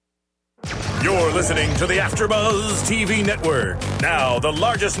You're listening to the AfterBuzz TV network. Now, the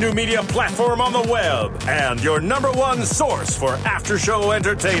largest new media platform on the web and your number one source for after-show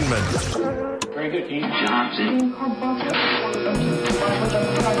entertainment. Very good, Dean Johnson.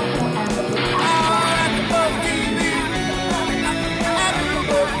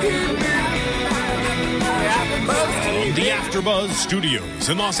 The AfterBuzz Studios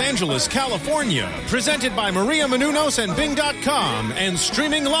in Los Angeles, California, presented by Maria Menounos and Bing.com, and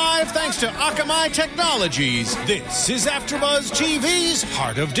streaming live thanks to Akamai Technologies. This is AfterBuzz TV's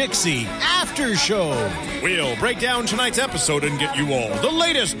Hart of Dixie AfterShow. We'll break down tonight's episode and get you all the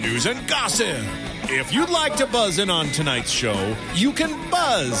latest news and gossip. If you'd like to buzz in on tonight's show, you can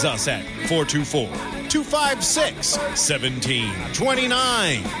buzz us at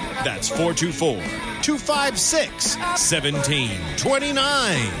 424-256-1729. That's 424-256-1729.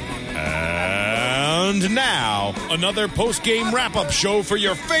 And now, another post-game wrap-up show for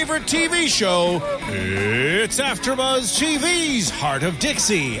your favorite TV show. It's AfterBuzz TV's Hart of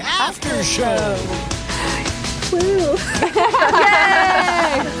Dixie AfterShow. Woo!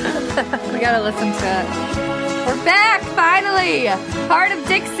 Yay! We gotta listen to it. We're back, finally! Hart of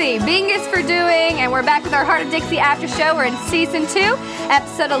Dixie, Bing is for doing, and we're back with our Hart of Dixie after show. We're in Season 2,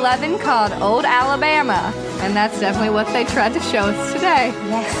 Episode 11, called Old Alabama. And that's definitely what they tried to show us today.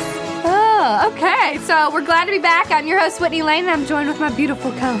 Yes. Oh, okay. So we're glad to be back. I'm your host, Whitney Lane, and I'm joined with my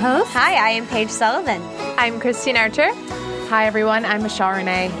beautiful co-host. Hi, I am Paige Sullivan. I'm Christine Archer. Hi, everyone. I'm Michelle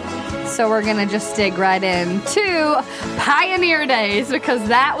Renee. So we're going to just dig right into Pioneer Days, because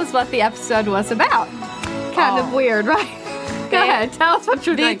that was what the episode was about. Kind of weird, right? Go ahead. Tell us what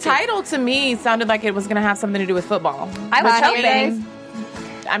you're thinking. The title to me sounded like it was going to have something to do with football. I was hoping.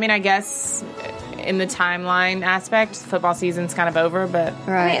 I mean, I guess in the timeline aspect, football season's kind of over, but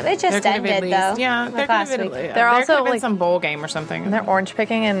Right. It just ended, though. Yeah, like last week. There also, could have been like, some bowl game or something. And they're orange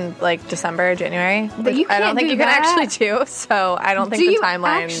picking in like December, January. But you I don't can't think do you can that. actually do. So I don't think Do the you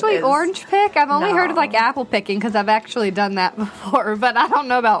timeline actually is orange pick? I've only heard of No. like apple picking, because I've actually done that before, but I don't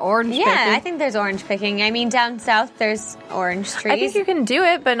know about orange Yeah, picking. I think there's orange picking. I mean, down south, there's orange trees. I think you can do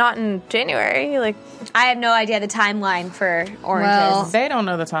it, but not in January. Like I have no idea the timeline for oranges. Well, They don't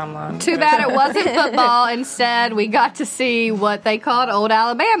know the timeline. Too bad it wasn't football. Instead, we got to see what they called Old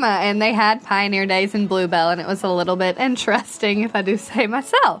Alabama, and they had Pioneer Days in Bluebell, and it was a little bit interesting, if I do say so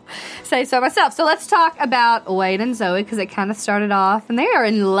myself. So let's talk about Wade and Zoe, because it kind of started off, and they are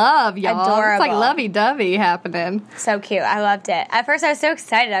in love, y'all. Adorable. It's like lovey-dovey happening. So cute. I loved it. At first, I was so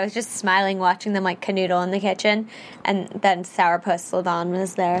excited. I was just smiling watching them like canoodle in the kitchen, and then Sourpuss Lavon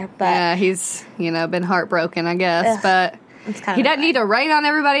was there. But Yeah, he's, been heartbroken, I guess, but it's kind he of doesn't need to rain on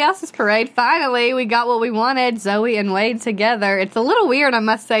everybody else's parade. Finally, we got what we wanted, Zoe and Wade together. It's a little weird, I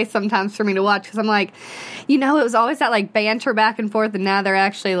must say, sometimes for me to watch, because I'm like, it was always that like banter back and forth, and now they're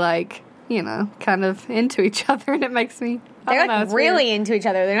actually like, kind of into each other, and it makes me... They're know, like it's really weird. into each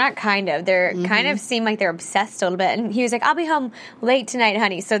other. They're not kind of. They're kind of seem like they're obsessed a little bit. And he was like, I'll be home late tonight,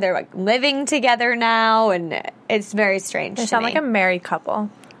 honey. So they're like living together now, and it's very strange. they to sound me. like a married couple.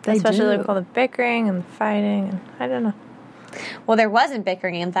 They Especially do. with all the bickering and fighting, and I don't know. Well, there wasn't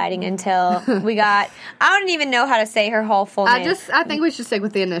bickering and fighting until we got. I don't even know how to say her whole full name. I think we should stick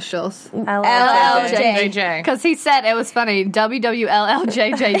with the initials. LLJ. JJ. Because he said, it was funny,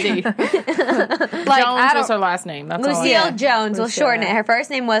 WWLLJJD. Like, Jones was her last name. That's all. Lucille Jones. We'll Lucille. shorten it. Her first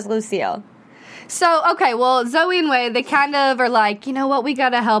name was Lucille. So, okay, well, Zoe and Wade, they kind of are like, you know what, we got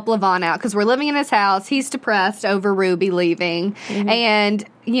to help Lavon out, because we're living in his house. He's depressed over Ruby leaving. And,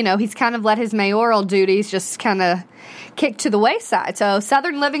 he's kind of let his mayoral duties just kind of kick to the wayside. So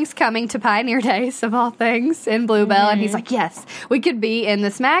Southern Living's coming to Pioneer Days, of all things, in Bluebell. And he's like, yes, we could be in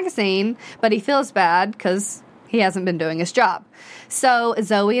this magazine, but he feels bad because he hasn't been doing his job. So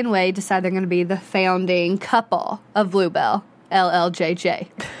Zoe and Wade decide they're going to be the founding couple of Bluebell. LLJJ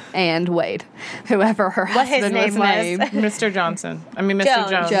and Wade, whoever her husband name was. named. Mr. Johnson. I mean, Mr.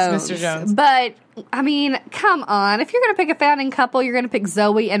 Jones. Mr. Jones. But, I mean, come on. If you're going to pick a founding couple, you're going to pick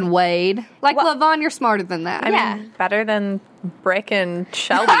Zoe and Wade. Like, Lavon, you're smarter than that. I mean, better than Brick and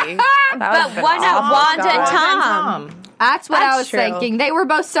Shelby. But why not Wanda and Tom? That's what I was true. thinking. They were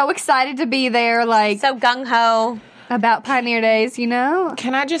both so excited to be there, like, So gung-ho. about Pioneer Days, Can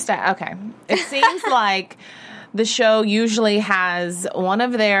I just okay. It seems like the show usually has one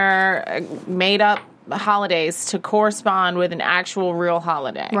of their made-up holidays to correspond with an actual real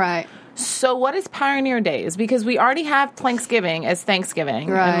holiday. Right. So what is Pioneer Days? Because we already have Thanksgiving as Thanksgiving.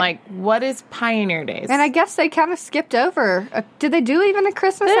 Right. And, like, what is Pioneer Days? And I guess they kind of skipped over. Did they do even a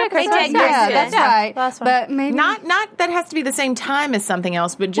Christmas episode? They did, Yeah, yes, that's right. Last one. But maybe Not that has to be the same time as something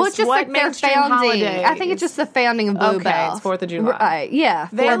else, but just, well, it's just what like their mainstream founding. holidays? I think it's just the founding of Bluebell. Okay, it's 4th of July. Right, yeah.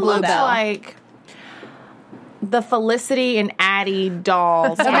 They for look Bluebell. like the Felicity and Addie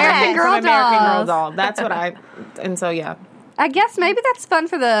dolls. American Girl American Girl dolls. doll. That's what and so, yeah. I guess maybe that's fun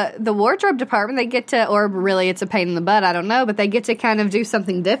for the wardrobe department. They get to, or really it's a pain in the butt, I don't know, but they get to kind of do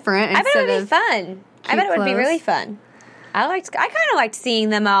something different. I bet it would be instead of fun. I bet it would be clothes. really fun. I kind of liked seeing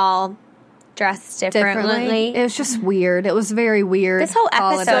them all dressed differently. It was just weird. It was very weird. This whole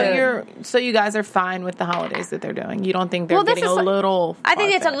holiday. episode- So you guys are fine with the holidays that they're doing? You don't think they're Well, this getting is a little I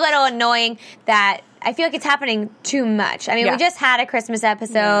think it's a far-fetched? little annoying that I feel like it's happening too much. I mean, Yeah. we just had a Christmas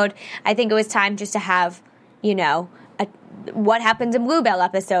episode. I think it was time just to have, what happens in Bluebell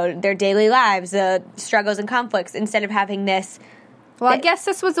episode, their daily lives, the struggles and conflicts, instead of having this. Well, I guess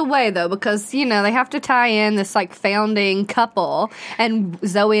this was a way, though, because, they have to tie in this, like, founding couple, and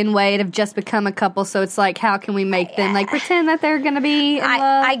Zoe and Wade have just become a couple, so it's like, how can we make them, like, pretend that they're going to be in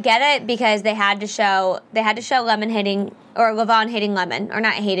love? I get it because they had to show Lemon hating, or Lavon hating Lemon, or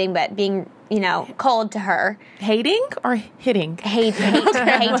not hating, but being, cold to her. Hating or hitting? Hating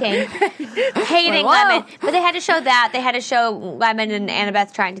Whoa. Lemon. But they had to show that. They had to show Lemon and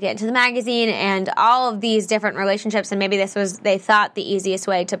Annabeth trying to get into the magazine and all of these different relationships. And maybe they thought the easiest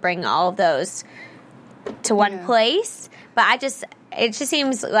way to bring all of those to one place. But it just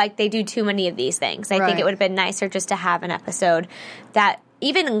seems like they do too many of these things. I think it would have been nicer just to have an episode that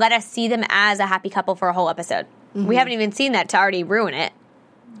even let us see them as a happy couple for a whole episode. Mm-hmm. We haven't even seen that to already ruin it.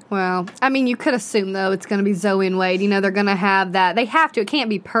 Well, I mean, you could assume, though, it's going to be Zoe and Wade. They're going to have that. They have to. It can't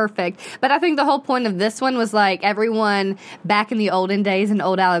be perfect. But I think the whole point of this one was, like, everyone back in the olden days in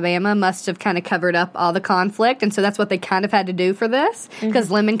old Alabama must have kind of covered up all the conflict. And so that's what they kind of had to do for this. Because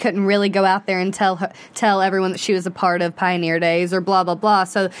Lemon couldn't really go out there and tell everyone that she was a part of Pioneer Days or blah, blah, blah.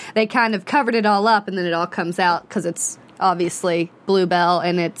 So they kind of covered it all up, and then it all comes out because it's obviously Bluebell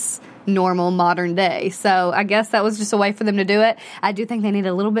and it's normal modern day. So I guess that was just a way for them to do it. I do think they need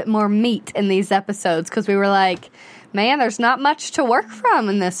a little bit more meat in these episodes because we were like, man, there's not much to work from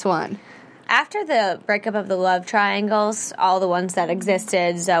in this one. After the breakup of the love triangles, all the ones that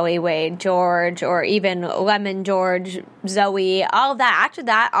existed, Zoe, Wade, George, or even Lemon, George, Zoe, all of that, after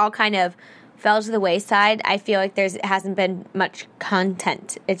that all kind of fell to the wayside. I feel like it hasn't been much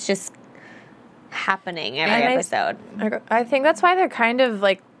content. It's just happening every episode. I think that's why they're kind of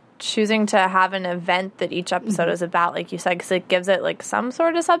like choosing to have an event that each episode is about, like you said, because it gives it like some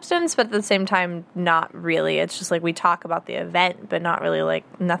sort of substance, but at the same time, not really. It's just like we talk about the event, but not really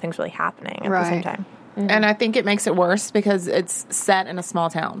like nothing's really happening at the same time. And I think it makes it worse because it's set in a small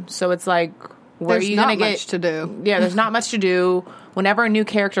town. So it's like, where There's are you not going to get much to do. Yeah, there's not much to do. Whenever a new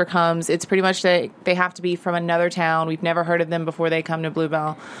character comes, it's pretty much they have to be from another town. We've never heard of them before they come to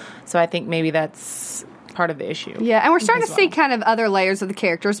Bluebell. So I think maybe that's part of the issue. Yeah, and we're starting to see kind of other layers of the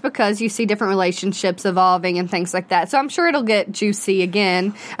characters because you see different relationships evolving and things like that. So I'm sure it'll get juicy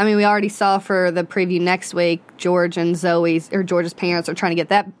again. I mean, we already saw for the preview next week, George and George's parents are trying to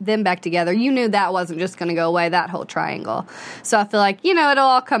get them back together. You knew that wasn't just going to go away, that whole triangle. So I feel like, it'll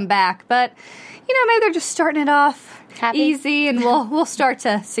all come back. But, maybe they're just starting it off easy and we'll start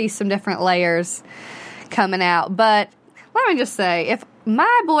to see some different layers coming out. But let me just say, if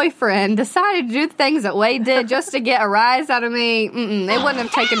my boyfriend decided to do the things that Wade did just to get a rise out of me, it wouldn't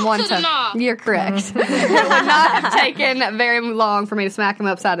have taken one time. You're correct. It would not have taken very long for me to smack him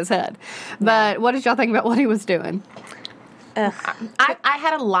upside his head. But what did y'all think about what he was doing? I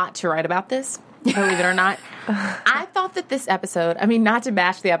had a lot to write about this, believe it or not. I thought that this episode, not to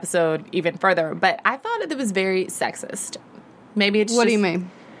bash the episode even further, but I thought it was very sexist. Maybe it's What do you mean?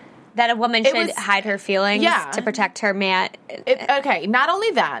 That a woman should hide her feelings to protect her man. Okay, not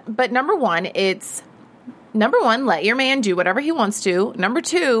only that, but number one, let your man do whatever he wants to. Number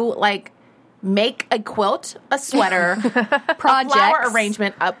two, make a quilt, a sweater, a flower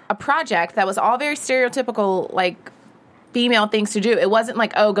arrangement, a project that was all very stereotypical, female things to do. It wasn't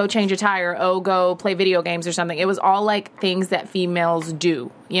like, oh, go change a tire, oh, go play video games or something. It was all things that females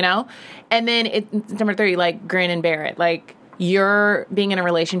do, And then number three, grin and bear it. Your being in a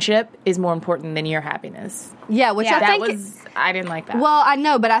relationship is more important than your happiness. Yeah, which I think I didn't like that. Well, I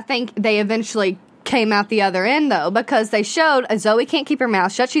know, but I think they eventually came out the other end, though, because they showed Zoe can't keep her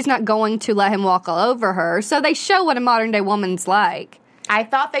mouth shut. She's not going to let him walk all over her. So they show what a modern-day woman's like. I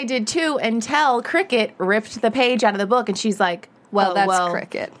thought they did, too, until Cricket ripped the page out of the book, and she's like, Well, that's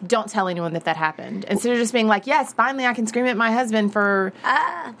Cricket. Don't tell anyone that happened. Instead of just being like, yes, finally I can scream at my husband for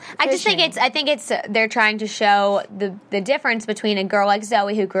I think it's they're trying to show the difference between a girl like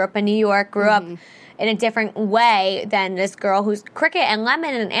Zoe who grew up in New York, grew up in a different way than this girl who's Cricket and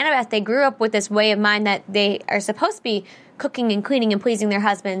Lemon and Annabeth. They grew up with this way of mind that they are supposed to be cooking and cleaning and pleasing their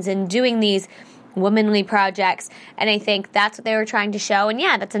husbands and doing these womanly projects. And I think that's what they were trying to show. And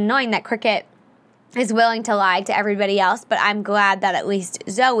yeah, that's annoying that Cricket is willing to lie to everybody else, but I'm glad that at least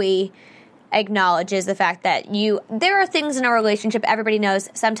Zoe acknowledges the fact that there are things in a relationship everybody knows,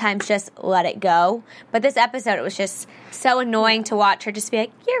 sometimes just let it go. But this episode, it was just so annoying to watch her just be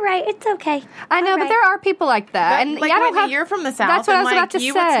like, you're right, it's okay. I know, but there are people like that. And like, Whitney, you're from the South. That's what I was about to say.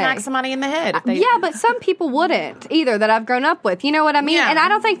 You would smack somebody in the head. If they, yeah, but some people wouldn't either that I've grown up with. You know what I mean? Yeah. And I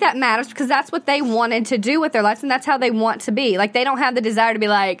don't think that matters because that's what they wanted to do with their lives and that's how they want to be. Like, they don't have the desire to be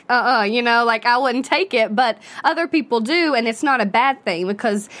like, you know, like, I wouldn't take it. But other people do, and it's not a bad thing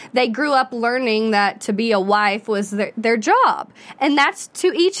because they grew up learning that to be a wife was their job. And that's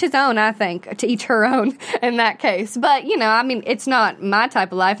to each his own, I think, to each her own in that case. But, you know, I mean, it's not my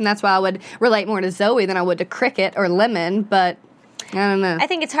type of life, and that's why I would relate more to Zoe than I would to Cricket or Lemon, but I don't know. I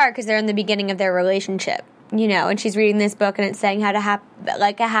think it's hard because they're in the beginning of their relationship, you know, and she's reading this book and it's saying how to have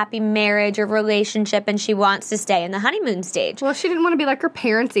like a happy marriage or relationship, and she wants to stay in the honeymoon stage. Well, she didn't want to be like her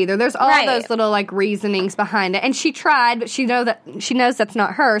parents either. There's all those little like reasonings behind it, and she tried, but she knows that's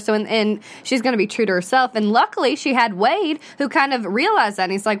not her. So and she's going to be true to herself. And luckily, she had Wade who kind of realized that.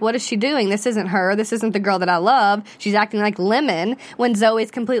 And he's like, "What is she doing? This isn't her. This isn't the girl that I love. She's acting like Lemon when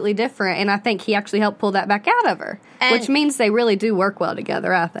Zoe's completely different." And I think he actually helped pull that back out of her, which means they really do work well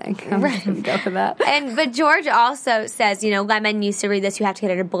together. I think I'm just going to go for that. But George also says, you know, Lemon used to read this. You have to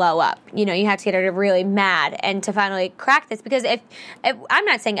get her to blow up. You know, you have to get her to really mad and to finally crack this. Because if I'm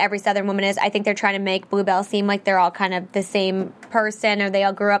not saying every Southern woman is, I think they're trying to make Bluebell seem like they're all kind of the same person or they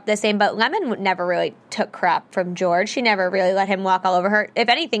all grew up the same. But Lemon never really took crap from George. She never really let him walk all over her. If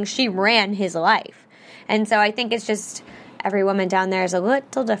anything, she ran his life. And so I think it's just every woman down there is a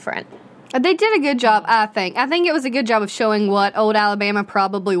little different. They did a good job, I think. I think it was a good job of showing what old Alabama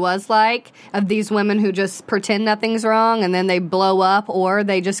probably was like, of these women who just pretend nothing's wrong and then they blow up, or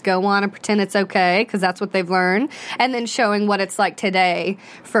they just go on and pretend it's okay because that's what they've learned, and then showing what it's like today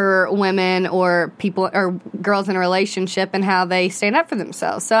for women or people or girls in a relationship and how they stand up for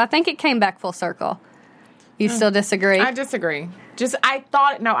themselves. So I think it came back full circle. You still disagree? I disagree.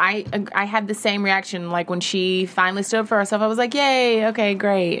 I had the same reaction, like when she finally stood up for herself. I was like, yay, okay,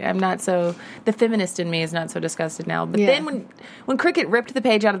 great. The feminist in me is not so disgusted now. But then when Cricket ripped the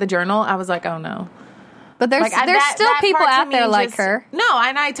page out of the journal, I was like, oh no. But there's still people out there like her. No,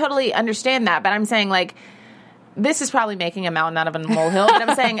 and I totally understand that, but I'm saying, like, this is probably making a mountain out of a molehill, but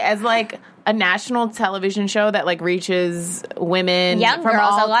I'm saying as, like, a national television show that, like, reaches women. A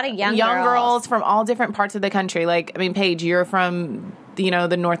lot of young girls from all different parts of the country. Like, I mean, Paige, you're from, you know,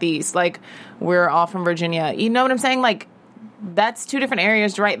 the Northeast. Like, we're all from Virginia. You know what I'm saying? Like, that's two different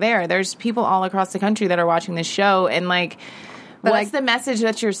areas right there. There's people all across the country that are watching this show, and, like, what's the message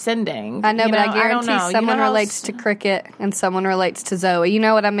that you're sending? I know, but I guarantee someone relates to Cricket and someone relates to Zoe. You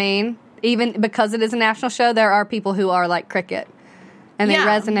know what I mean? Even because it is a national show, there are people who are like Cricket. And they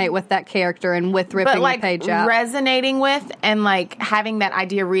resonate with that character and with ripping the page out. Resonating with and, like, having that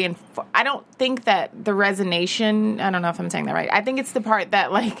idea I don't think that the resonation, I don't know if I'm saying that right. I think it's the part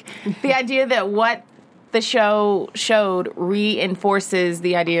that, like, the idea that what the show showed reinforces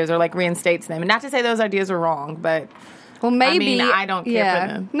the ideas or, like, reinstates them. And not to say those ideas are wrong, but... Well, maybe. I mean, I don't care for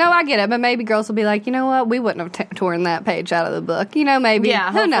them. No, I get it. But maybe girls will be like, you know what? We wouldn't have torn that page out of the book. You know, maybe.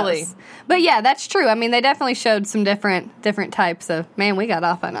 Yeah, who hopefully. knows? But yeah, that's true. I mean, they definitely showed some different types of, man, we got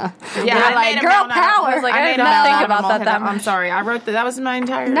off on a. Yeah, I like, made girl power. I was like, I did not think about that. I'm sorry. I wrote that was my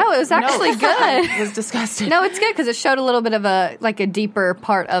entire. No, it was actually good. It was disgusting. No, it's good because it showed a little bit of a deeper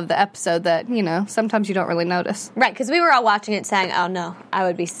part of the episode that, you know, sometimes you don't really notice. Right, because we were all watching it saying, oh no, I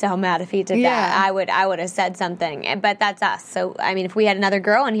would be so mad if he did that. I would have said something. But that's us. So, I mean, if we had another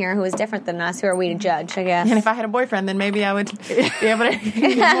girl in here who was different than us, who are we to judge, I guess? And if I had a boyfriend, then maybe I would be able to give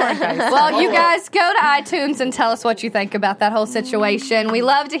you more advice. Well, you guys go to iTunes and tell us what you think about that whole situation. We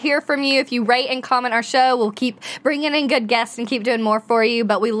love to hear from you. If you rate and comment our show, we'll keep bringing in good guests and keep doing more for you,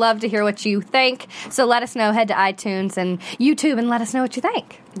 but we love to hear what you think. So let us know. Head to iTunes and YouTube and let us know what you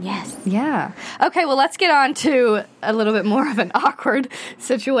think. Yes. Yeah. Okay, well, let's get on to a little bit more of an awkward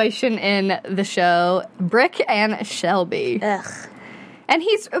situation in the show. Brick and Shelby. Ugh. And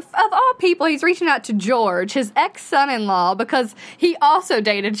he's, of all people, he's reaching out to George, his ex-son-in-law, because he also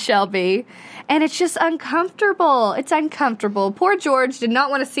dated Shelby. And it's just uncomfortable. It's uncomfortable. Poor George did not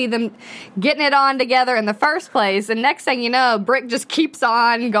want to see them getting it on together in the first place. And next thing you know, Brick just keeps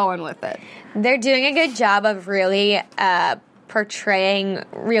on going with it. They're doing a good job of really portraying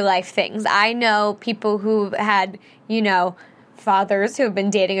real-life things. I know people who had, fathers who have been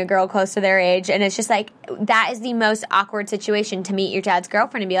dating a girl close to their age, and it's just like, that is the most awkward situation to meet your dad's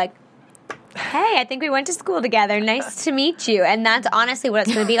girlfriend and be like, hey, I think we went to school together. Nice to meet you. And that's honestly what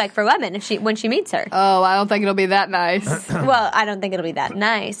it's going to be like for Lemon when she meets her. Oh, I don't think it'll be that nice. Well, I don't think it'll be that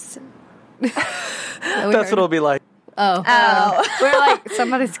nice. That's what it'll be like. Oh. We're like,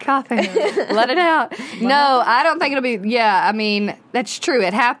 somebody's coughing. Let it out. No, I don't think it'll be, I mean, that's true.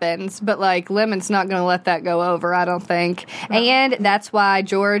 It happens. But, Lemon's not going to let that go over, I don't think. No. And that's why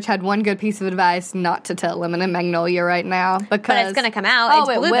George had one good piece of advice not to tell Lemon and Magnolia right now. Because, but it's going to come out.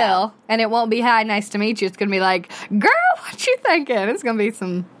 Oh, it will. And it won't be, hi, nice to meet you. It's going to be like, girl, what you thinking? It's going to be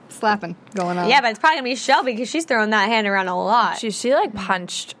some slapping going on. Yeah, but it's probably going to be Shelby because she's throwing that hand around a lot. She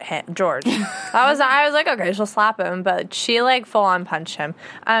punched George. I was like, okay, she'll slap him, but she full on punched him.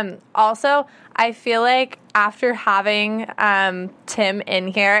 Also, I feel like after having Tim in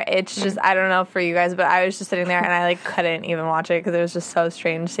here, it's just, I don't know for you guys, but I was just sitting there and I couldn't even watch it because it was just so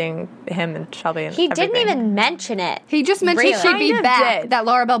strange seeing him and Shelby and He everything. didn't even mention it. He just mentioned she'd be back. That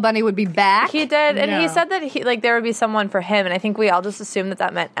Laura Bell Bunny would be back. He did, and he said that there would be someone for him, and I think we all just assumed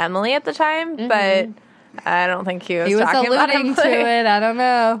that meant Emily at the time, but I don't think he was talking about alluding to it. I don't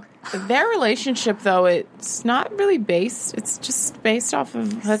know. Their relationship, though, it's not really based. It's just based off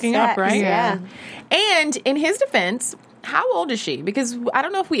of hooking up, right? Yeah. And in his defense, how old is she? Because I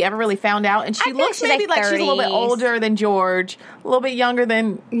don't know if we ever really found out. And she looks maybe like she's a little bit older than George, a little bit younger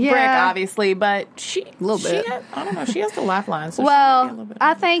than Brick, obviously. But a little bit. I don't know. She has the laugh line. So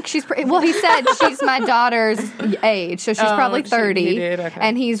I think she's. He said she's my daughter's age, so she's probably 30. He did, okay.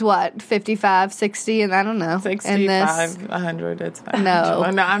 And he's what, 55, 60, and I don't know. 65, 100. It's fine. No,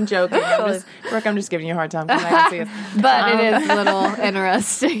 I'm joking. Brick, I'm just giving you a hard time because I don't see it. But it is a little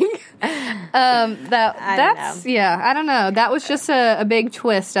interesting. I don't know. That was just a big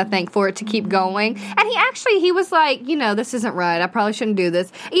twist, I think, for it to keep going. And he was like, this isn't right. I probably shouldn't do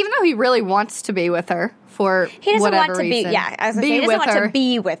this. Even though he really wants to be with her for he doesn't whatever want to reason. be. Yeah, I was gonna say, he doesn't want to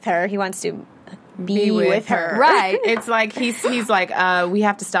be with her. He wants to be with her. Right. It's like he's like, we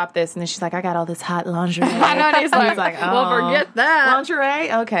have to stop this, and then she's like, I got all this hot lingerie. I know, and he's like, well, forget that.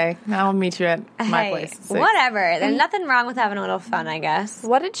 Lingerie? Okay. I'll meet you at my place. Whatever. There's nothing wrong with having a little fun, I guess.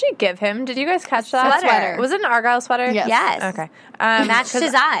 What did she give him? Did you guys catch that? Sweater. Was it an Argyle sweater? Yes. Okay. Matched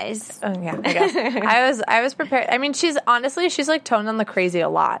his eyes. Oh, yeah, I guess. I was prepared. I mean, she's toned on the crazy a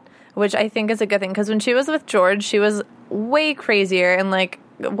lot, which I think is a good thing, because when she was with George, she was way crazier and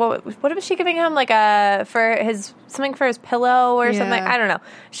what was she giving him? Something for his pillow or something? I don't know.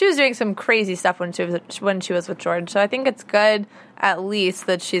 She was doing some crazy stuff when she was with George. So I think it's good, at least,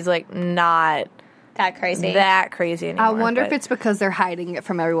 that she's not that crazy anymore. I wonder if it's because they're hiding it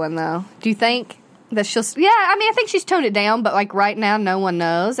from everyone, though. Do you think that she'll? Yeah, I mean, I think she's toned it down, but right now, no one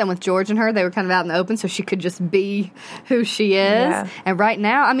knows. And with George and her, they were kind of out in the open, so she could just be who she is. Yeah. And right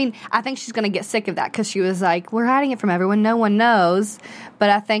now, I mean, I think she's going to get sick of that because she was like, "We're hiding it from everyone, no one knows." But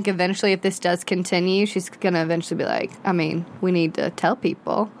I think eventually, if this does continue, she's going to eventually be like, I mean, we need to tell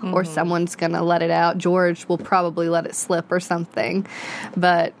people, or someone's going to let it out. George will probably let it slip or something,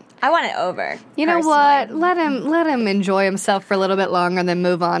 but. I want it over. You know what? Let him enjoy himself for a little bit longer and then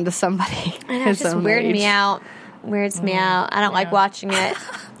move on to somebody. It's just weirding me out. Weirds me out. I don't like watching it.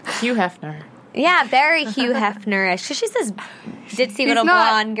 Hugh Hefner. Yeah, very Hugh Hefner-ish. She's this ditzy little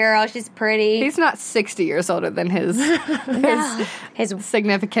blonde girl. She's pretty. He's not 60 years older than his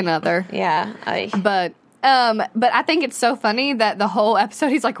significant other. Yeah. But I think it's so funny that the whole episode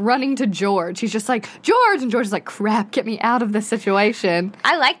he's running to George. He's just like, George! And George is like, crap, get me out of this situation.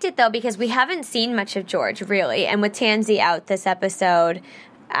 I liked it, though, because we haven't seen much of George, really. And with Tansy out this episode,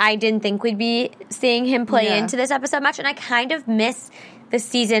 I didn't think we'd be seeing him play into this episode much. And I kind of miss the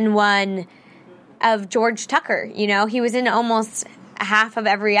season 1 of George Tucker. He was in almost half of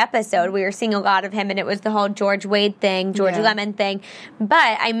every episode. We were seeing a lot of him, and it was the whole George Wade thing, George Lemon thing.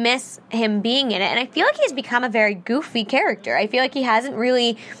 But I miss him being in it, and I feel like he's become a very goofy character. I feel like he hasn't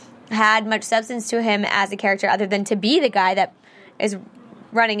really had much substance to him as a character other than to be the guy that is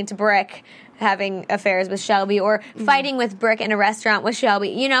running into Brick, having affairs with Shelby, or fighting with Brick in a restaurant with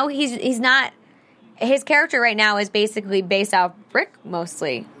Shelby. He's not... His character right now is basically based off Brick,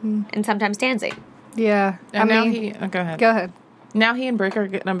 mostly, and sometimes Tansy. Yeah. And go ahead. Go ahead. Now he and Brick are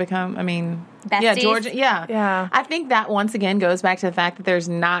going to become, Besties? yeah, George, yeah. I think that once again goes back to the fact that there's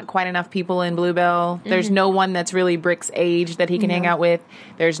not quite enough people in Bluebell. There's no one that's really Brick's age that he can hang out with.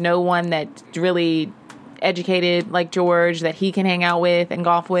 There's no one that's really educated like George that he can hang out with and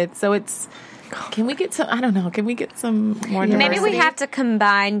golf with. So it's... Can we get some, I don't know, can we get some more diversity? Maybe we have to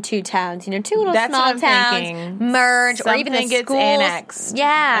combine two towns, two little That's small what I'm towns, thinking. merge, Something or even the gets schools. annexed.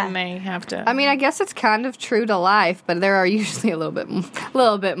 Yeah. And they have to. I guess it's kind of true to life, but there are usually a little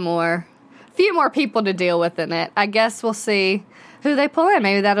bit more, a few more people to deal with in it. I guess we'll see who they pull in.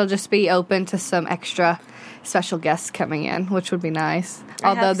 Maybe that'll just be open to some extra special guests coming in, which would be nice.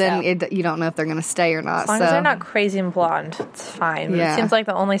 Although then you don't know if they're going to stay or not. As long as they're not crazy and blonde, it's fine. But it seems like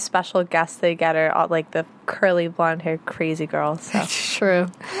the only special guests they get are all, like the curly blonde haired crazy girls. So. That's true.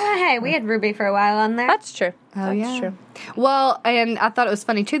 Well, hey, we had Ruby for a while on there. That's true. That's true. Well, and I thought it was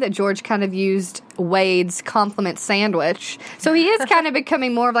funny, too, that George kind of used Wade's compliment sandwich. So he is kind of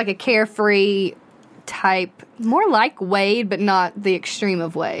becoming more of like a carefree type, more like Wade, but not the extreme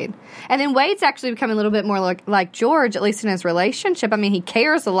of Wade. And then Wade's actually becoming a little bit more like George, at least in his relationship. He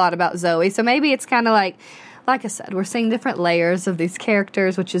cares a lot about Zoe. So maybe it's kind of like I said, we're seeing different layers of these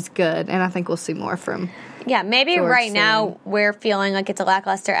characters, which is good. And I think we'll see more from maybe George right soon. Now we're feeling like it's a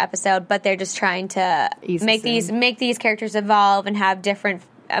lackluster episode, but they're just trying to make these characters evolve and have different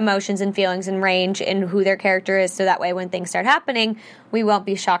emotions and feelings and range in who their character is, so that way when things start happening, we won't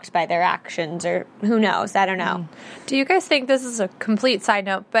be shocked by their actions, or who knows, I don't know. Do you guys think, this is a complete side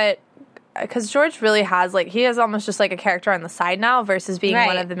note, but because George really has, he is almost just like a character on the side now versus being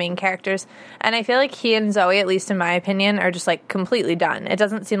one of the main characters, and I feel like he and Zoe, at least in my opinion, are just completely done. It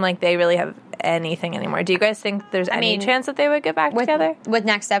doesn't seem like they really have anything anymore. Do you guys think there's any chance that they would get back together? With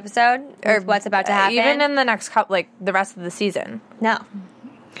next episode? Or what's about to happen? Even in the next couple, the rest of the season? No.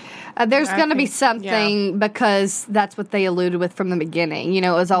 There's going to be something because that's what they alluded with from the beginning. It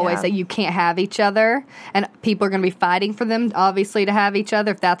was always that you can't have each other, and people are going to be fighting for them, obviously, to have each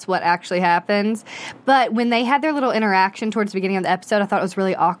other if that's what actually happens. But when they had their little interaction towards the beginning of the episode, I thought it was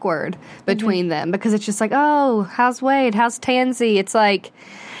really awkward between them because it's just like, oh, how's Wade? How's Tansy? It's like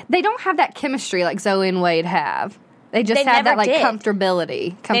they don't have that chemistry like Zoe and Wade have. They just had that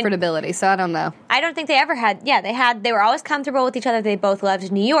comfortability. So I don't know. I don't think they ever had. Yeah, they were always comfortable with each other. They both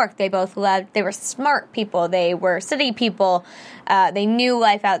loved New York. They were smart people. They were city people. They knew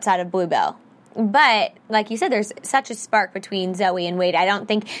life outside of Bluebell. But like you said, there's such a spark between Zoe and Wade. I don't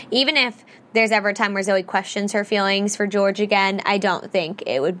think, even if there's ever a time where Zoe questions her feelings for George again, I don't think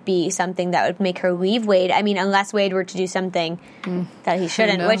it would be something that would make her leave Wade. Unless Wade were to do something that he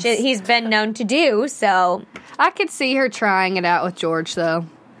shouldn't, which he's been known to do. So I could see her trying it out with George, though,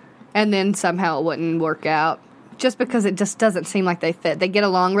 and then somehow it wouldn't work out. Just because it just doesn't seem like they fit. They get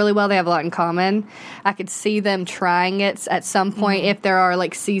along really well. They have a lot in common. I could see them trying it at some point if there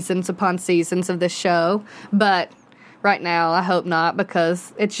are seasons upon seasons of this show. But right now, I hope not,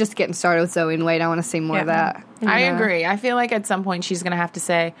 because it's just getting started with Zoe and Wade. I want to see more of that. I agree. I feel like at some point she's going to have to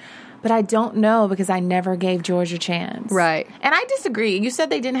say, but I don't know because I never gave George a chance. Right. And I disagree. You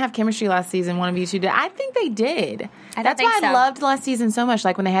said they didn't have chemistry last season. One of you two did. I think they did. That's why I loved last season so much.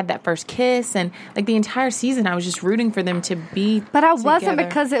 When they had that first kiss and the entire season, I was just rooting for them to be But I together. wasn't,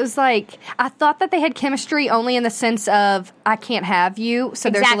 because it was I thought that they had chemistry only in the sense of I can't have you, so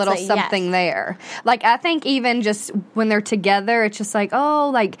there's a little something there. I think even just when they're together, it's just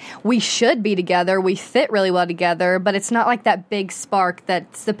we should be together. We fit really well together, but it's not that big spark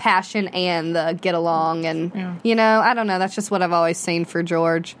that's the passion and the get along, and I don't know, that's just what I've always seen for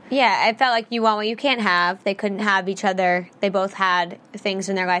George. Yeah, I felt like you want what you can't have. They couldn't have each other. They both had things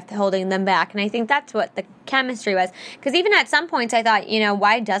in their life holding them back, and I think that's what the chemistry was. Because even at some points I thought,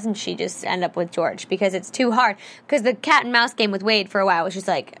 why doesn't she just end up with George? Because it's too hard. Because the cat and mouse game with Wade for a while was just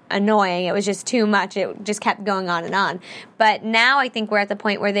annoying. It was just too much. It just kept going on and on. But now I think we're at the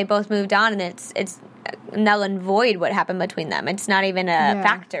point where they both moved on, and it's null and void what happened between them. It's not even a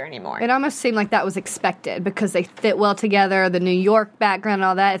factor anymore. It almost seemed like that was expected because they fit well together, the New York background and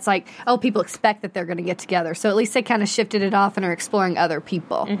all that. It's people expect that they're going to get together. So at least they kind of shifted it off and are exploring other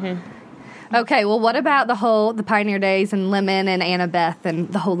people. Mm-hmm. Okay, well, what about the Pioneer Days and Lemon and Annabeth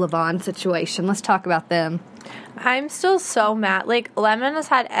and the whole Lavon situation? Let's talk about them. I'm still so mad. Lemon has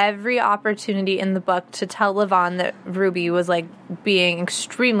had every opportunity in the book to tell Lavon that Ruby was, being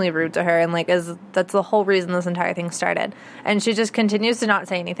extremely rude to her, and, that's the whole reason this entire thing started. And she just continues to not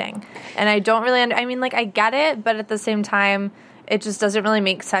say anything. And I don't really I get it, but at the same time, it just doesn't really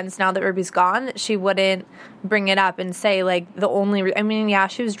make sense now that Ruby's gone that she wouldn't bring it up and say, the only...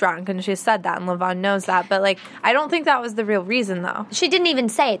 she was drunk, and she said that, and Lavon knows that, but, I don't think that was the real reason, though. She didn't even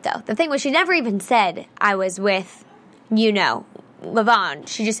say it, though. The thing was, she never even said, I was with, Lavon.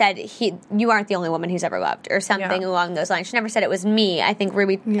 She just said, you aren't the only woman he's ever loved, or something along those lines. She never said it was me. I think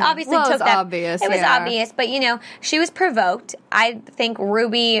Ruby obviously took that. Obvious, it was obvious, but, she was provoked. I think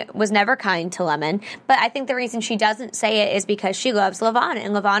Ruby was never kind to Lemon, but I think the reason she doesn't say it is because she loves Lavon,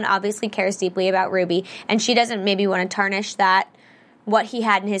 and Lavon obviously cares deeply about Ruby, and she doesn't maybe want to tarnish that, what he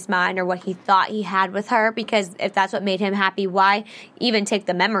had in his mind or what he thought he had with her, because if that's what made him happy, why even take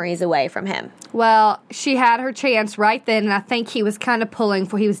the memories away from him? Well, she had her chance right then, and I think he was kind of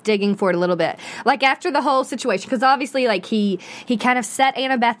he was digging for it a little bit. Like, after the whole situation, because obviously, like, he kind of set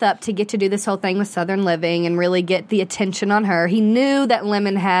Annabeth up to get to do this whole thing with Southern Living and really get the attention on her. He knew that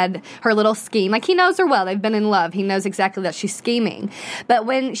Lemon had her little scheme. Like, he knows her well. They've been in love. He knows exactly that she's scheming. But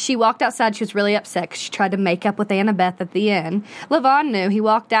when she walked outside, she was really upset because she tried to make up with Annabeth at the end. Lavon knew. He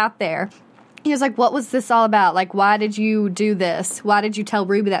walked out there. He was like, what was this all about? Like, why did you do this? Why did you tell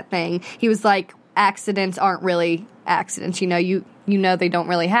Ruby that thing? He was like, accidents aren't really accidents. You know they don't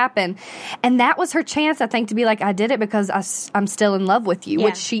really happen. And that was her chance, I think, to be like, I did it because I'm still in love with you,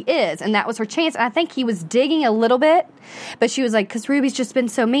 which she is. And that was her chance. And I think he was digging a little bit, but she was like, because Ruby's just been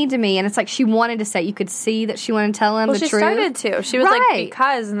so mean to me. And it's like she wanted to say, you could see that she wanted to tell him the truth. She started to. She was like,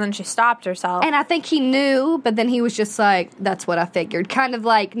 because, and then she stopped herself. And I think he knew, but then he was just like, that's what I figured. Kind of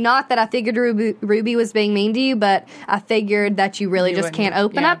like, not that I figured Ruby was being mean to you, but I figured that you really just can't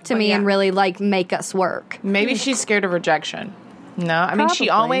open up to me and really, like, make us work. Maybe she's scared of rejection. No, I mean, she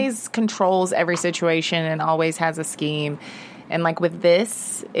always controls every situation and always has a scheme. And, like, with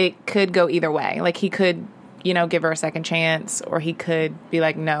this, it could go either way. Like, he could, give her a second chance, or he could be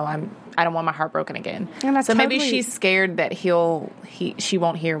like, no, I don't want my heart broken again. So maybe she's scared that she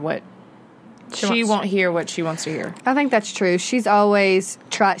won't hear what she wants to hear. I think that's true. She's always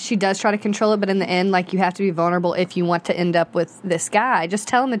she does try to control it, but in the end, like, you have to be vulnerable if you want to end up with this guy. Just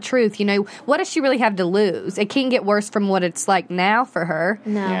tell him the truth. What does she really have to lose? It can't get worse from what it's like now for her.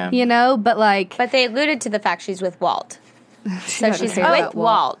 No. Yeah. But they alluded to the fact she's with Walt. So she's with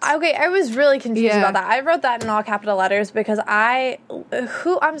Walt. Okay, I was really confused about that. I wrote that in all capital letters because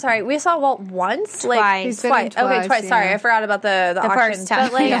I'm sorry, we saw Walt once? Twice. Twice. Okay, twice. Sorry, I forgot about the auction. First time.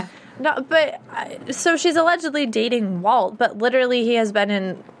 But no, but so she's allegedly dating Walt, but literally he has been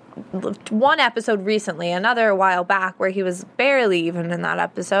in one episode recently, another a while back, where he was barely even in that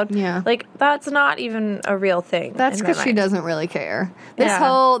episode. Yeah, like, that's not even a real thing. That's because she doesn't really care.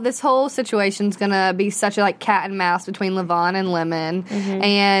 This whole situation's gonna be such a, like, cat and mouse between Lavon and Lemon,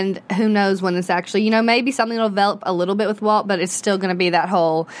 and who knows when it's actually, maybe something will develop a little bit with Walt, but it's still gonna be that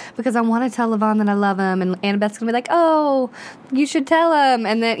whole, because I want to tell Lavon that I love him, and Annabeth's gonna be like, oh, you should tell him,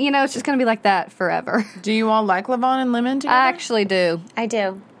 and then it's just gonna be like that forever. Do you all like Lavon and Lemon together? I actually do. I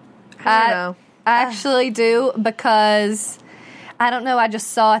do. I don't know. I actually do, because I don't know, I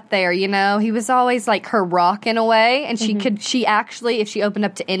just saw it there, He was always like her rock in a way, and she actually, if she opened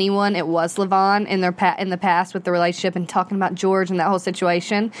up to anyone, it was Lavon in the past with the relationship and talking about George and that whole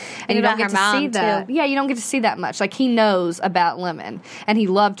situation. And you don't get to see that. Yeah, you don't get to see that much. Like, he knows about Lemon, and he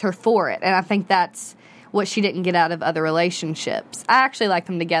loved her for it. And I think that's what she didn't get out of other relationships. I actually like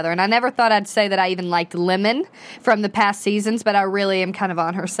them together, and I never thought I'd say that I even liked Lemon from the past seasons, but I really am kind of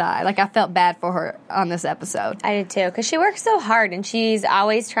on her side. Like, I felt bad for her on this episode. I did too, because she works so hard, and she's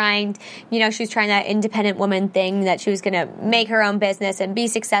always trying, she's trying that independent woman thing, that she was going to make her own business and be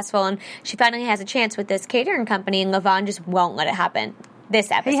successful, and she finally has a chance with this catering company, and Lavon just won't let it happen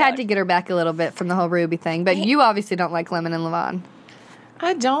this episode. He had to get her back a little bit from the whole Ruby thing, but you obviously don't like Lemon and Lavon.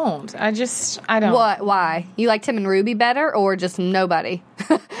 I don't. I don't. What? Why? You like Tim and Ruby better, or just nobody?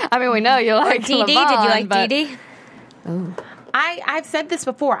 I mean, we know you like Dee Dee. Lavon, Did you like Dee Dee? Oh. I've said this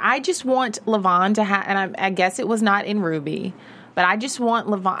before. I just want Lavon to have, and I guess it was not in Ruby, but I just want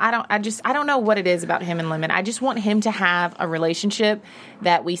Lavon. I don't know what it is about him and Lemon. I just want him to have a relationship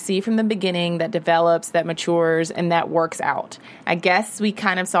that we see from the beginning, that develops, that matures, and that works out. I guess we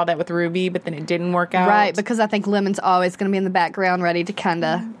kind of saw that with Ruby, but then it didn't work out. Right, because I think Lemon's always going to be in the background ready to kind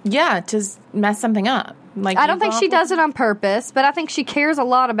of... Yeah, to mess something up. Like, I don't think she does it on purpose, but I think she cares a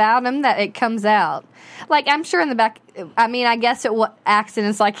lot about him that it comes out. Like, I'm sure in the back... I mean, I guess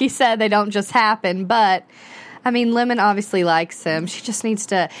accidents, like he said, they don't just happen, but... I mean, Lemon obviously likes him. She just needs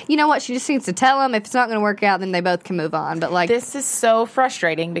to, she just needs to tell him. If it's not going to work out, then they both can move on. But, like, this is so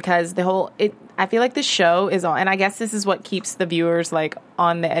frustrating because I feel like the show is on, and I guess this is what keeps the viewers, like,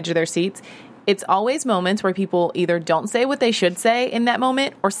 on the edge of their seats. It's always moments where people either don't say what they should say in that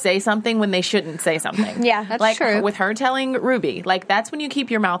moment or say something when they shouldn't say something. Yeah, that's true. Like, with her telling Ruby, like, that's when you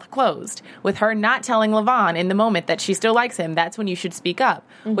keep your mouth closed. With her not telling Lavon in the moment that she still likes him, that's when you should speak up.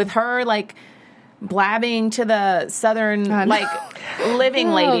 Mm-hmm. With her, like... blabbing to the southern like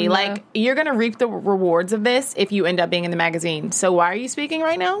living lady. no. Like, you're gonna reap the rewards of this if you end up being in the magazine. So why are you speaking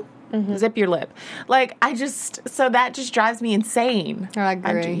right now? Zip your lip. Like, so that just drives me insane. I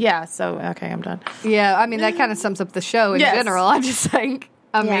agree. I'm done. Yeah, I mean, that kind of sums up the show in general. I'm just saying.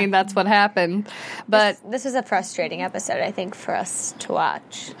 I mean, that's what happened. But this was a frustrating episode, I think, for us to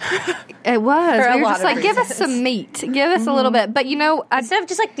watch. it was. For a We were lot just of like, give us some meat. Give us a little bit. But, Instead of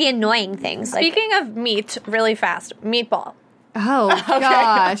just like the annoying things. Like, Speaking of meat, really fast, meatball. oh,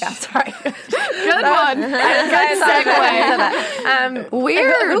 gosh. Sorry. Good one. Good segue.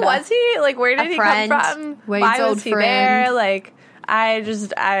 Weird. Who was he? Like, where did he friend. come from? Wade's Why old was he friend. there? Like, I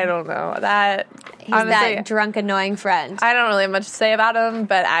don't know. That he's honestly, that drunk, annoying friend. I don't really have much to say about him,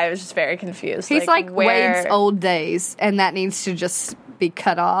 but I was just very confused. He's like where, Wade's old days, and that needs to just be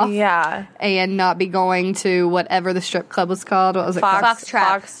cut off. Yeah. And not be going to whatever the strip club was called. What was it called?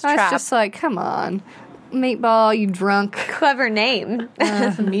 Foxtrot. I was just like, come on. Meatball, you drunk. Clever name.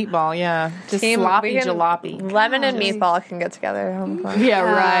 Meatball, yeah. Just Team- sloppy we can- jalopy. Lemon and meatball can get together. Yeah,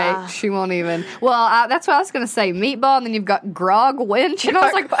 right. She won't even. Well, that's what I was going to say. Meatball, and then you've got grog winch. And I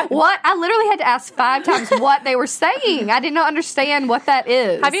was like, what? I literally had to ask 5 times what they were saying. I did not understand what that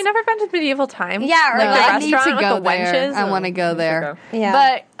is. Have you never been to medieval times? Yeah, or like like, the I need to restaurant go with the there. wenches? I want to go there. Yeah.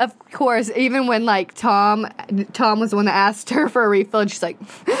 But of course, even when like Tom was the one that asked her for a refill, and she's like,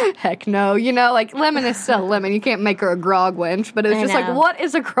 heck no. Like lemon is still lemon. You can't make her a grog winch. But it was I just like, know. what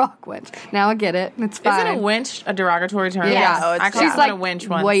is a grog winch? Now I get it. It's fine. Isn't a winch a derogatory term? Yes. Oh, it's I not. called She's it like a winch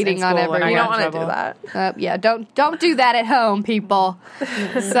once waiting in on school and I everyone. You got don't want in to do trouble. that. Yeah, don't do that at home, people.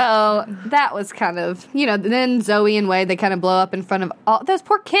 So that was kind of, then Zoe and Wade, they kind of blow up in front of all those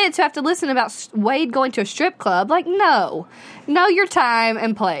poor kids who have to listen about Wade going to a strip club. Like, no. Know your time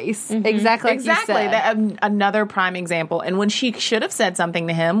and place. Exactly like you said. Another prime example. And when she should have said something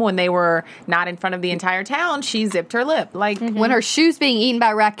to him when they were not in front of the entire town, she zipped her lip. Like, When her shoe's being eaten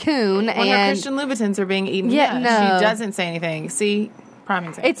by a raccoon when her and Christian Louboutins are being eaten, Yeah, no. she doesn't say anything. See, prime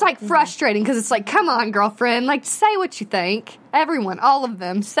example. it's like frustrating because it's like, come on, girlfriend, like say what you think. Everyone, all of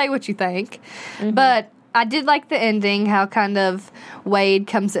them, say what you think. But I did like the ending, how kind of Wade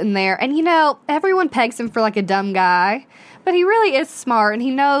comes in there. And, everyone pegs him for like a dumb guy. But he really is smart, and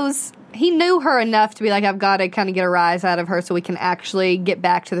he knew her enough to be like, I've got to kind of get a rise out of her so we can actually get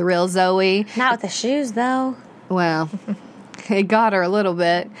back to the real Zoe. Not with the shoes, though. Well, it got her a little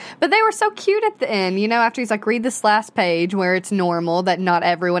bit. But they were so cute at the end, after he's like, read this last page where it's normal that not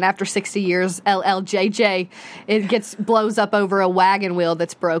everyone, after 60 years, LLJJ, it blows up over a wagon wheel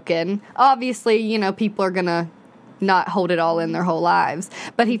that's broken. Obviously, people are going to not hold it all in their whole lives.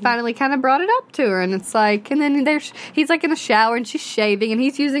 But he finally kind of brought it up to her, and it's like, and then he's like in the shower, and she's shaving, and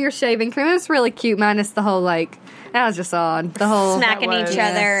he's using her shaving cream. It's really cute, minus the whole like, that was just odd. The whole Smacking each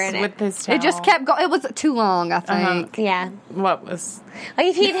other. And with this towel. it just kept going. It was too long, I think. Yeah. What was... Like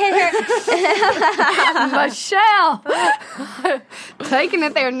if he'd hit her. Michelle taking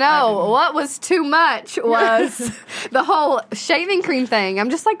it there. No, what was too much was the whole shaving cream thing. I'm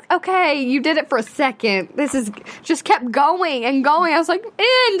just like, okay, you did it for a second. This is just kept going and going. I was like,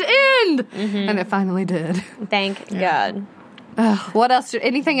 end, and it finally did. Thank God. What else?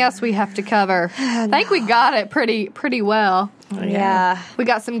 Anything else we have to cover? I think we got it pretty well. Yeah. We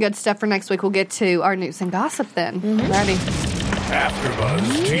got some good stuff for next week. We'll get to our news and gossip then. Ready?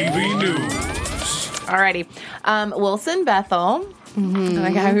 AfterBuzz TV News. Alrighty. Wilson Bethel,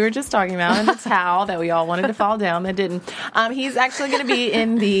 the guy we were just talking about, and the towel that we all wanted to fall down that didn't. He's actually going to be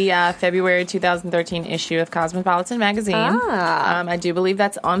in the February 2013 issue of Cosmopolitan magazine. I do believe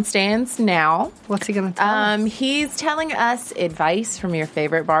that's on stands now. What's he going to tell us? He's telling us advice from your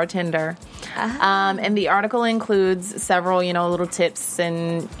favorite bartender. And the article includes several, little tips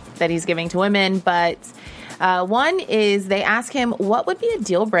that he's giving to women, but one is they ask him, what would be a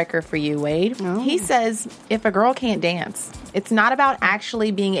deal breaker for you, Wade? Oh. He says, if a girl can't dance. It's not about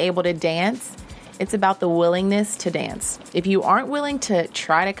actually being able to dance. It's about the willingness to dance. If you aren't willing to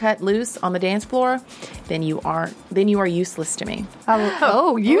try to cut loose on the dance floor, then you are useless to me.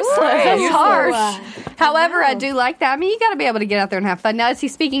 Oh, useless. That's harsh. However, I do like that. I mean, you got to be able to get out there and have fun. Now, is he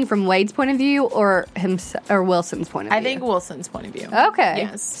speaking from Wade's point of view or Wilson's point of view? I think Wilson's point of view. Okay.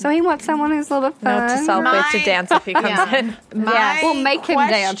 Yes. So he wants someone who's a little bit fun. Note to self, we have to dance if he comes in. We'll make him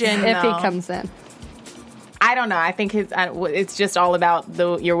dance if he comes in. I don't know. I think it's just all about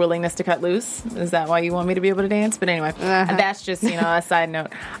your willingness to cut loose. Is that why you want me to be able to dance? But anyway, that's just a side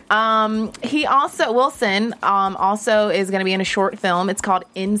note. Wilson also is going to be in a short film. It's called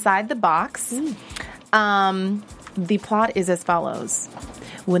Inside the Box. The plot is as follows: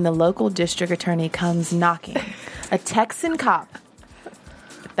 when the local district attorney comes knocking, a Texan cop.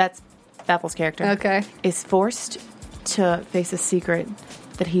 That's Ethel's character, Okay. is forced to face a secret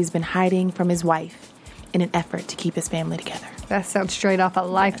that he's been hiding from his wife in an effort to keep his family together. That sounds straight off a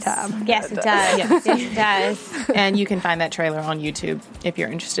Lifetime. Yes, it does. Yes, it does. And you can find that trailer on YouTube if you're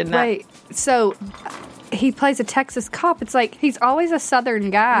interested in that. Wait, so he plays a Texas cop. It's like he's always a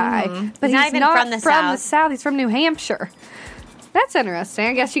Southern guy, but He's not he's even not from the South. South. He's from New Hampshire. That's interesting.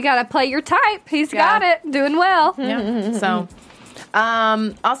 I guess you got to play your type. He's got it. Doing well. Yeah. So,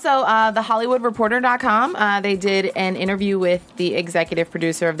 also, the HollywoodReporter.com, they did an interview with the executive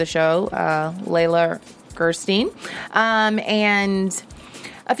producer of the show, Layla Gerstein, and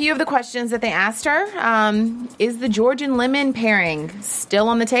a few of the questions that they asked her, is the George and Lemon pairing still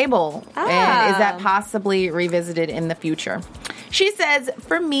on the table? And is that possibly revisited in the future? She says,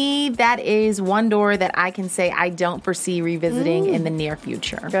 for me, that is one door that I can say I don't foresee revisiting in the near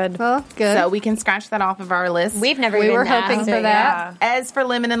future. Good. Well, good. So we can scratch that off of our list. We were hoping for that. As for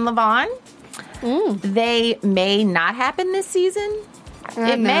Lemon and Lavon, they may not happen this season.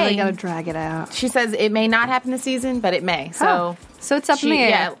 It may. They got to drag it out. She says it may not happen this season, but it may. So, So it's up in the air.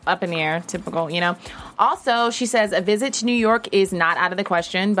 Yeah, up in the air. Typical, Also, she says a visit to New York is not out of the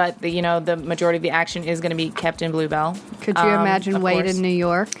question, but the majority of the action is going to be kept in Bluebell. Could you imagine of Wade course. in New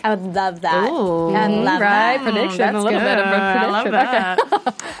York? I would love that. Ooh. I would love Right, that. prediction. That's a little good. bit of a prediction. I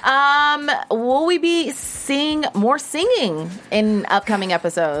love that. Will we be seeing more singing in upcoming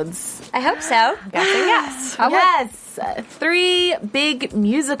episodes? I hope so. Yes. Yes. 3 big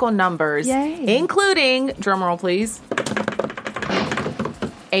musical numbers, Yay. including, drumroll please,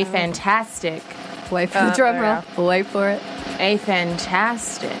 a fantastic, Wait for the drum roll. Wait for it. a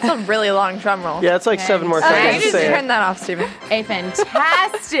fantastic, It's a really long drum roll. Yeah, it's like 7 more Can you seconds to just say turn it. that off, Steven? a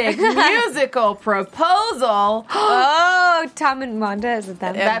fantastic musical proposal. Oh, Tom and Wanda, is it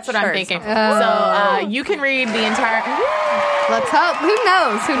them? That's what I'm sure, thinking. it's So you can read the entire. Let's hope. Who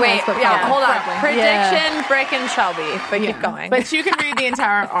knows? Who Wait, knows? What yeah, probably. hold on. probably. Prediction, Brick and Shelby. But keep going. But you can read the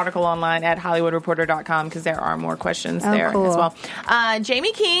entire article online at HollywoodReporter.com because there are more questions there cool. as well.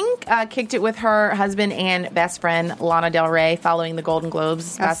 Jamie King kicked it with her husband and best friend, Lana Del Rey, following the Golden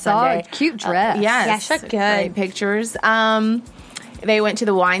Globes I last saw Sunday. a cute dress. Yes. Yeah, she looked good. Great pictures. They went to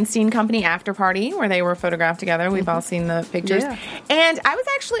the Weinstein Company after party where they were photographed together. We've all seen the pictures. Yeah. And I was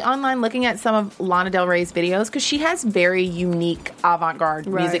actually online looking at some of Lana Del Rey's videos because she has very unique avant-garde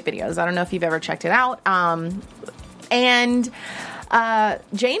music videos. I don't know if you've ever checked it out. And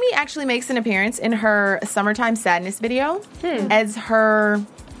Jamie actually makes an appearance in her Summertime Sadness video as her,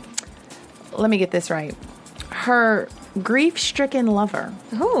 let me get this right, her grief-stricken lover.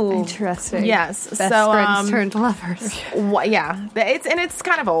 Ooh. Interesting. Yes. Best so, friends turned lovers. yeah. It's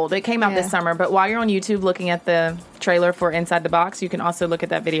kind of old. It came out this summer, but while you're on YouTube looking at the trailer for Inside the Box, you can also look at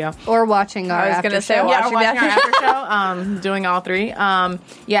that video. Or watching our I was after gonna say show. watch- Yeah, watching our after show, doing all 3.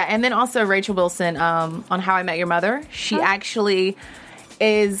 Yeah, and then also Rachel Wilson on How I Met Your Mother. She actually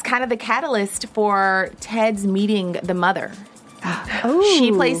is kind of the catalyst for Ted's meeting the mother.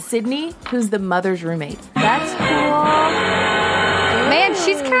 She plays Sydney, who's the mother's roommate. That's cool. Man,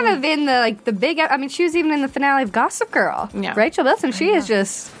 she's kind of in the big. I mean, she was even in the finale of Gossip Girl. Yeah. Rachel Wilson. She is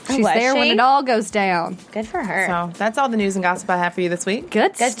just. She's was there when she? it all goes down. Good for her. So that's all the news and gossip I have for you this week.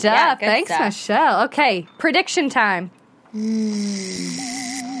 Good stuff. yeah, good Thanks, stuff. Michelle. Okay, prediction time.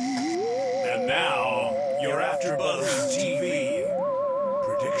 And now, your AfterBuzz TV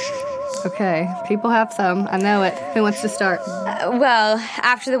predictions. Okay, people have some. I know it. Who wants to start? Well,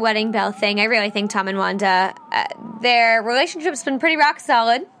 after the wedding bell thing, I really think Tom and Wanda, their relationship's been pretty rock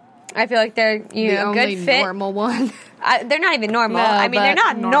solid. I feel like they're The only good fit. normal one. They're not even normal. No, I mean, they're but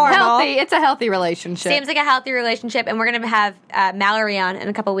not normal. Healthy. It's a healthy relationship. Seems like a healthy relationship, and we're going to have Mallory on in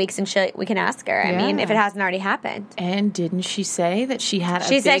a couple weeks, and we can ask her. I mean, if it hasn't already happened. And didn't she say that she had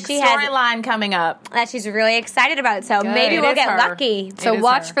She a said big she has- storyline coming up? That she's really excited about it, so maybe It we'll is get her. lucky. So It is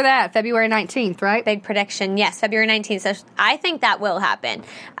watch her. for that, February 19th, right? Big prediction. Yes, February 19th. So I think that will happen.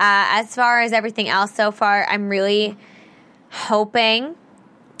 As far as everything else so far, I'm really hoping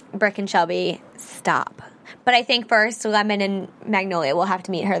Brick and Shelby stop. But I think first Lemon and Magnolia will have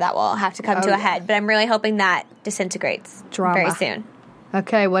to meet her. That will have to come to a head. But I'm really hoping that disintegrates Drama. very soon.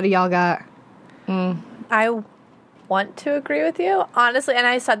 Okay, what do y'all got? I want to agree with you, honestly, and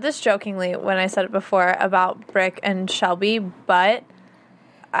I said this jokingly when I said it before about Brick and Shelby, but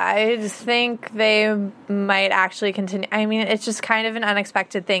I just think they might actually continue. I mean, it's just kind of an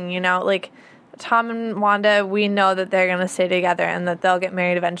unexpected thing, like Tom and Wanda, we know that they're going to stay together and that they'll get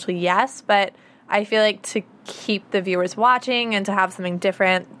married eventually, yes, but I feel like to keep the viewers watching and to have something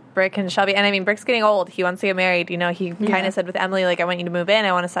different, Brick and Shelby, and I mean, Brick's getting old. He wants to get married. He kind of said with Emily, like, I want you to move in.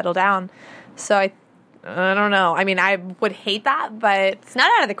 I want to settle down. So I don't know. I mean, I would hate that, but it's not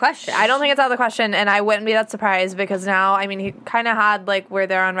out of the question. I don't think it's out of the question, and I wouldn't be that surprised because now, I mean, he kind of had like where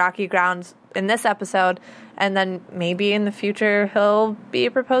they're on rocky ground in this episode, and then maybe in the future he'll be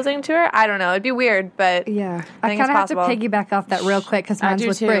proposing to her. I don't know. It'd be weird, but yeah, I kind of have to piggyback off that real quick because mine's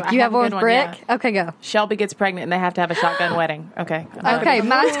with Brick. You have one with Brick? Yeah. Okay, go. Shelby gets pregnant and they have to have a shotgun wedding. Okay. Okay,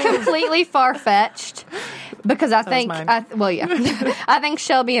 mine's completely far-fetched because I think, I think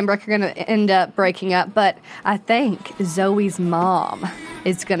Shelby and Brick are going to end up breaking up, but I think Zoe's mom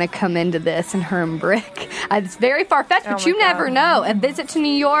is going to come into this, and her and Brick. It's very far-fetched, but you never know. A visit to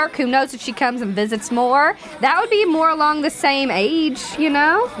New York, who knows if she comes and visits more? That would be more along the same age, you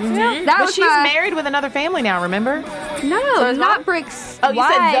know? Mm-hmm. Yeah. But she's married with another family now, remember? No, so not Brick's wife. You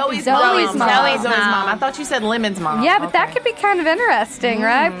said Zoe's mom. Zoe's mom. I thought you said Lemon's mom. Yeah, but that could be kind of interesting,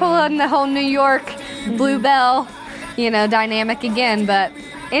 right? Pulling the whole New York Bluebell, dynamic again. But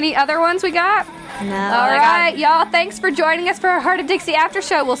any other ones we got? No. All right, y'all. Thanks for joining us for our Hart of Dixie After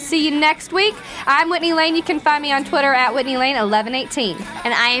Show. We'll see you next week. I'm Whitney Lane. You can find me on Twitter at Whitney Lane 1118.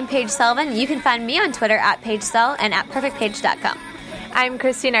 And I am Paige Sullivan. You can find me on Twitter at Paige Sull and at perfectpage.com. I'm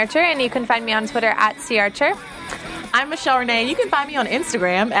Christine Archer, and you can find me on Twitter at CArcher. I'm Michelle Renee. You can find me on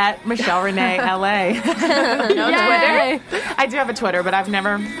Instagram at Michelle Renee LA. Twitter? I do have a Twitter, but I've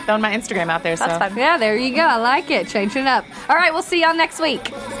never thrown my Instagram out there. That's fun. Yeah, there you go. I like it. Changing it up. All right, we'll see y'all next week.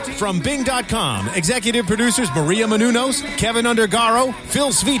 From Bing.com, executive producers Maria Menounos, Kevin Undergaro, Phil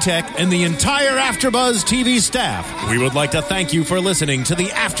Svitek, and the entire AfterBuzz TV staff, we would like to thank you for listening to the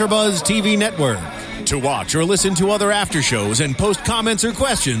AfterBuzz TV network. To watch or listen to other after shows and post comments or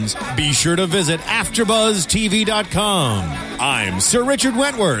questions, be sure to visit AfterBuzzTV.com. I'm Sir Richard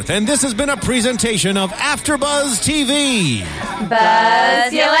Wentworth, and this has been a presentation of AfterBuzz TV.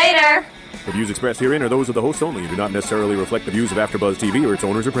 Buzz you later. The views expressed herein are those of the hosts only and do not necessarily reflect the views of AfterBuzz TV or its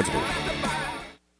owners or principals.